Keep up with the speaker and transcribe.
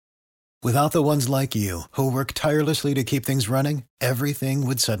Without the ones like you, who work tirelessly to keep things running, everything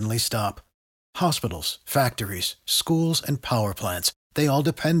would suddenly stop. Hospitals, factories, schools, and power plants, they all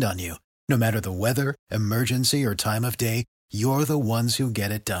depend on you. No matter the weather, emergency, or time of day, you're the ones who get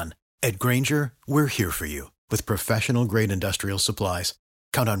it done. At Grainger, we're here for you with professional-grade industrial supplies.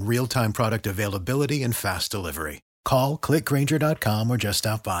 Count on real-time product availability and fast delivery. Call, click Grainger.com, or just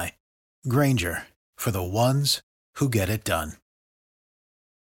stop by. Grainger, for the ones who get it done.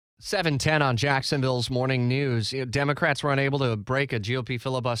 7:10 on Jacksonville's Morning News. Democrats were unable to break a GOP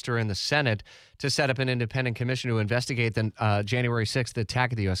filibuster in the Senate to set up an independent commission to investigate the January 6th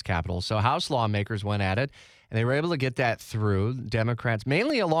attack at the U.S. Capitol. So House lawmakers went at it, and they were able to get that through. Democrats,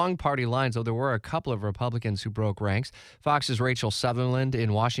 mainly along party lines, though there were a couple of Republicans who broke ranks. Fox's Rachel Sutherland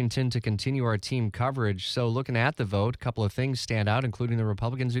in Washington to continue our team coverage. So looking at the vote, a couple of things stand out, including the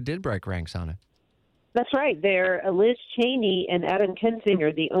Republicans who did break ranks on it. That's right. They're Liz Cheney and Adam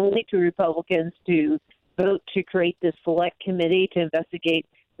Kinzinger, the only two Republicans to vote to create this select committee to investigate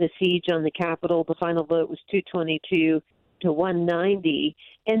the siege on the Capitol. The final vote was 222 to 190.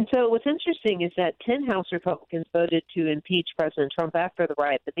 And so what's interesting is that 10 House Republicans voted to impeach President Trump after the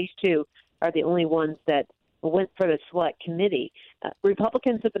riot, but these two are the only ones that went for the select committee.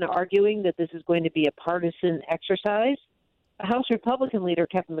 Republicans have been arguing that this is going to be a partisan exercise. House Republican leader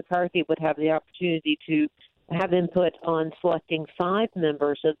Kevin McCarthy would have the opportunity to have input on selecting 5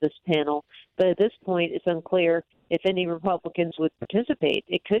 members of this panel. But at this point, it's unclear if any Republicans would participate.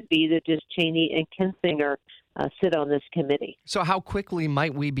 It could be that just Cheney and Kinzinger sit on this committee. So how quickly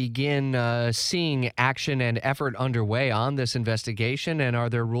might we begin seeing action and effort underway on this investigation? And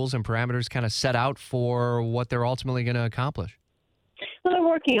are there rules and parameters kind of set out for what they're ultimately going to accomplish? Well, they're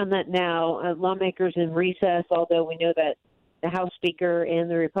working on that now. Lawmakers in recess, although we know that the House Speaker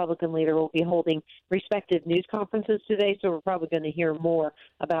and the Republican leader will be holding respective news conferences today, so we're probably going to hear more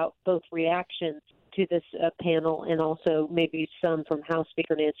about both reactions to this panel and also maybe some from House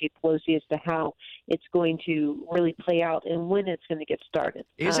Speaker Nancy Pelosi as to how it's going to really play out and when it's going to get started.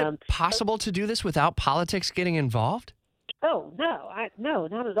 Is it possible to do this without politics getting involved? Oh, no,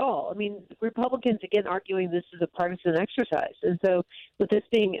 not at all. I mean, Republicans, again, arguing this is a partisan exercise. And so with this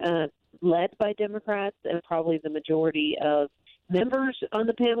being led by Democrats and probably the majority of members on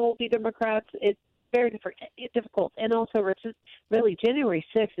the panel will be Democrats, it's very difficult. And also, really, January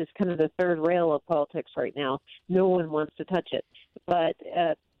 6th is kind of the third rail of politics right now. No one wants to touch it. But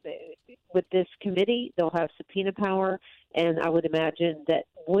with this committee, they'll have subpoena power, and I would imagine that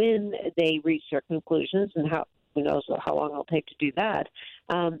when they reach their conclusions and who knows how long it'll take to do that,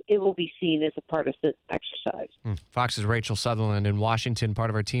 it will be seen as a partisan exercise. Fox's Rachel Sutherland in Washington, part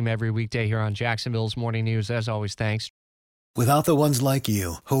of our team every weekday here on Jacksonville's Morning News. As always, thanks. Without the ones like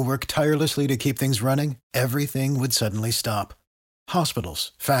you, who work tirelessly to keep things running, everything would suddenly stop.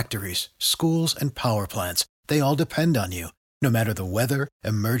 Hospitals, factories, schools, and power plants, they all depend on you. No matter the weather,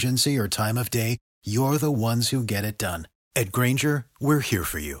 emergency, or time of day, you're the ones who get it done. At Grainger, we're here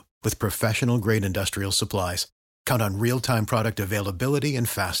for you with professional-grade industrial supplies. Count on real-time product availability and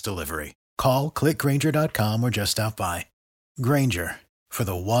fast delivery. Call, click Grainger.com, or just stop by. Grainger, for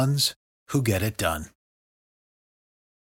the ones who get it done.